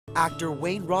Actor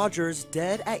Wayne Rogers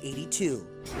dead at 82.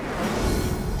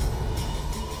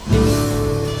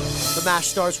 The MASH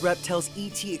star's rep tells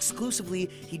E.T. exclusively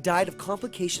he died of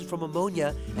complications from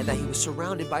pneumonia and that he was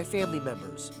surrounded by family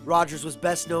members. Rogers was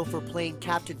best known for playing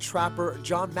Captain Trapper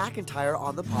John McIntyre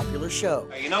on the popular show.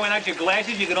 You know, without your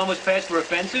glasses, you could almost pass for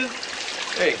offensive.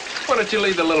 Hey, why don't you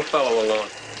leave the little fellow alone?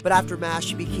 But after MASH,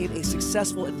 he became a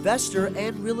successful investor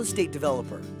and real estate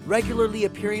developer, regularly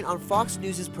appearing on Fox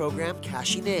News' program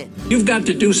Cashing In. You've got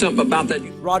to do something about that.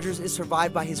 Rogers is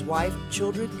survived by his wife,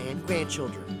 children, and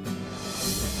grandchildren.